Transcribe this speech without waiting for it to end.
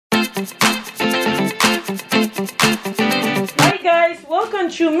Hi guys,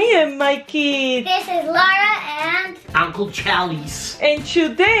 welcome to me and my kid. This is Lara and Uncle Charlie's. And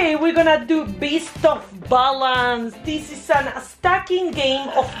today we're gonna do Beast of Balance. This is a stacking game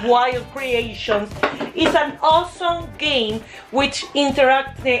of wild creations. It's an awesome game which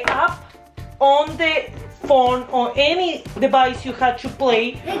interacts the app on the phone or any device you have to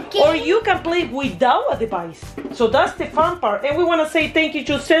play, or you can play without a device. So that's the fun part. And we want to say thank you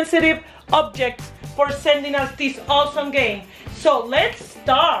to Sensitive Objects for sending us this awesome game. So let's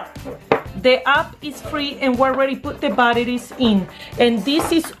start. The app is free and we already put the batteries in. And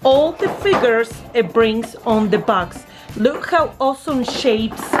this is all the figures it brings on the box. Look how awesome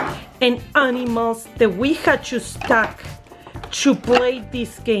shapes and animals that we had to stack to play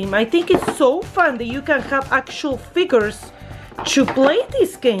this game. I think it's so fun that you can have actual figures to play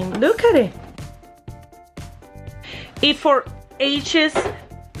this game. Look at it. It's for ages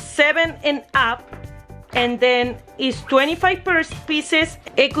 7 and up, and then it's 25 pieces.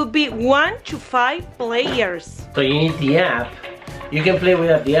 It could be 1 to 5 players. So you need the app. You can play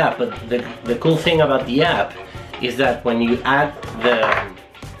without the app, but the cool thing about the app is that when you add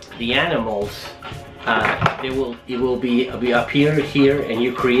the animals, it will be appear here, and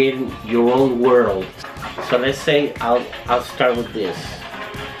you create your own world. So let's say I'll start with this.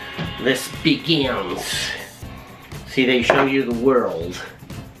 This begins. See, they show you the world.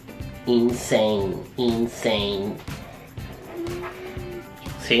 Insane, insane.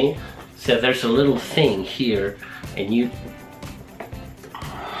 See? So there's a little thing here, and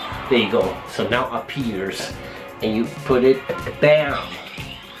there you go. So now appears, and you put it, bam.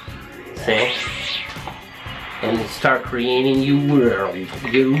 See? And start creating your world,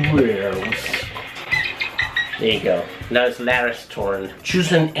 your worlds. There you go. Now it's Lara's turn.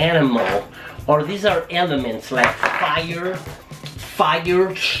 Choose an animal, or these are elements like fire,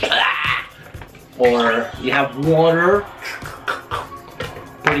 or you have water.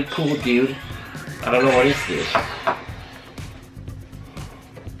 Pretty cool, dude. I don't know, what is this?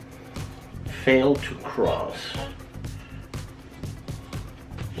 Fail to cross.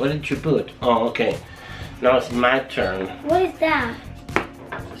 What did you put? Oh, okay. Now it's my turn. what is that?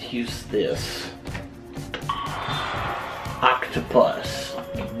 Let's use this. Octopus.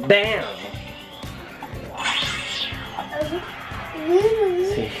 Bam!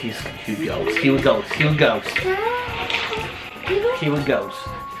 See, here he goes. Here we go. Here we go. Here we go.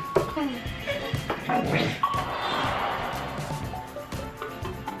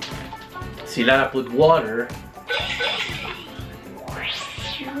 See, Lara put water.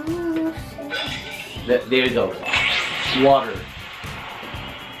 There you go. Water.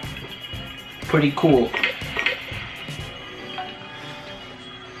 Pretty cool.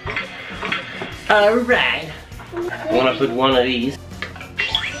 Alright. I want to put one of these.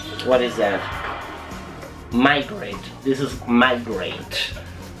 What is that? Migrate. This is migrate.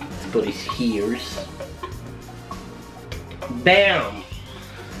 Let's put his ears. Bam!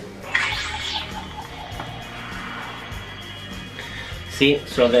 See,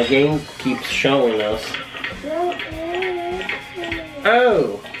 so the game keeps showing us.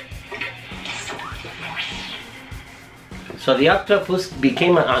 Oh! So the octopus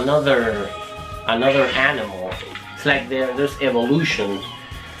became another animal. It's like there's evolution.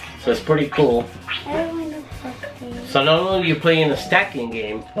 So it's pretty cool. So not only you play in a stacking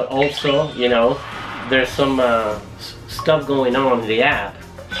game, but also, you know, there's some stuff going on in the app.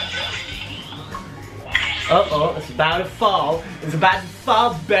 Uh-oh, it's about to fall. It's about to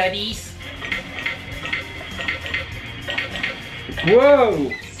fall, buddies.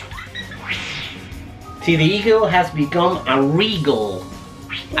 Whoa! See, the eagle has become a regal.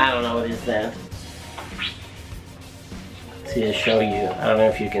 I don't know what is that. See, I'll show you. I don't know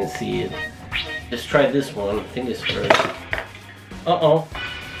if you can see it. Let's try this one. I think it's first. Uh-oh.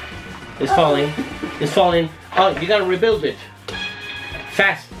 It's falling. It's falling. Oh, you gotta rebuild it.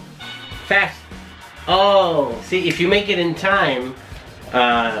 Fast. Fast. Oh, see, if you make it in time,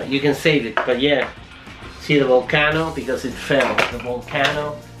 you can save it. But yeah, see the volcano, because it fell. The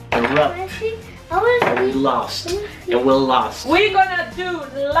volcano erupted, and we lost, and we're lost. We're gonna do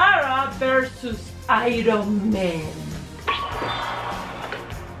Lara versus Iron Man.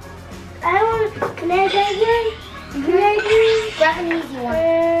 Can I try one? Can I do? Grab an easy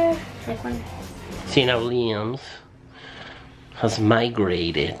one. Like one. See, now Liam's has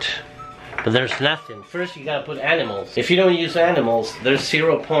migrated. But there's nothing. First you gotta put animals. If you don't use animals, there's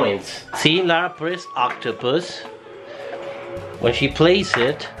 0 points. See, Lara pressed octopus. When she plays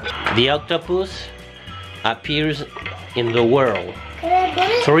it, the octopus appears in the world.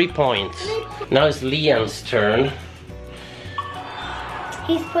 3 points. Now it's Liam's turn.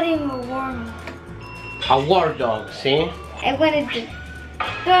 He's putting a worm. A war dog, see? I wanted to.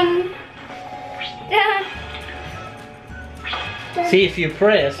 Dun. Dun. See, if you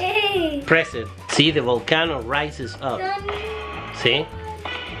press Hey. it. See, the volcano rises up. Dun. See?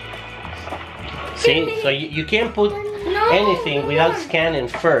 See? So you can't put No. anything without scanning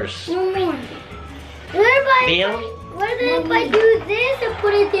first. No more. Bill? What if I do this and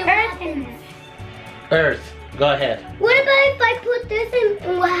put it in? What happens? Earth. Go ahead. What about if I put this in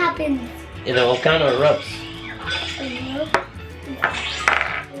and what happens? The volcano erupts.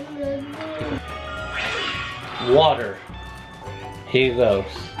 Water. Here goes.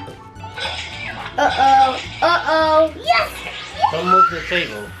 Uh-oh. Uh-oh. Yes! Don't move the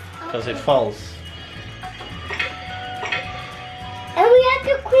table, because it falls. And we have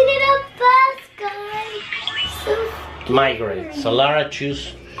to clean it up fast, guys. So Migrate. So Lara,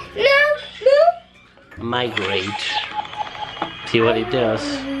 choose no. migrate. See what it does.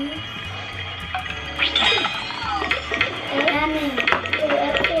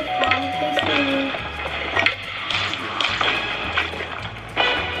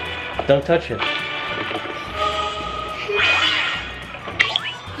 Don't touch it.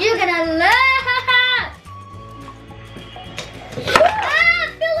 You're gonna love.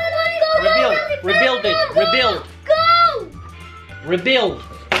 Rebuild it. Rebuild. Go. Rebuild.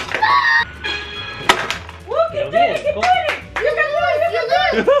 Woo, keep doing it, keep doing it. You can do it, you can do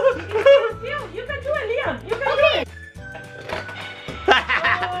it. You can do it, Leon. You can do it.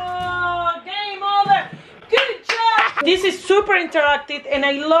 Oh, game over. Good job. This is super interactive and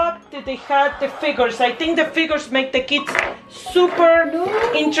I love that they had the figures. I think the figures make the kids super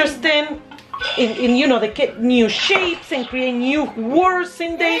interesting in you know, they get new shapes and create new words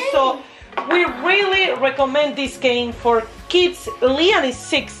in there. So we really recommend this game for kids. Leon is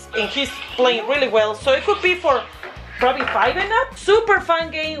 6 and he's playing really well. So it could be for probably 5 and up. Super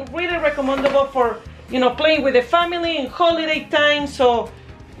fun game, really recommendable for, you know, playing with the family in holiday time. So,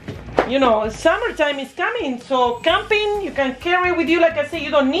 you know, summertime is coming. So camping, you can carry with you. Like I said,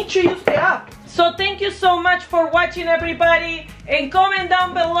 you don't need to use the app. So thank you so much for watching, everybody. And comment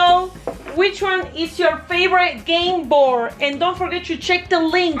down below which one is your favorite game board. And don't forget to check the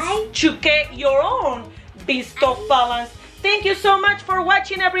links to get your own Beast of Balance. Thank you so much for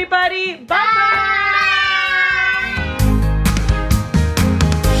watching, everybody. Bye-bye.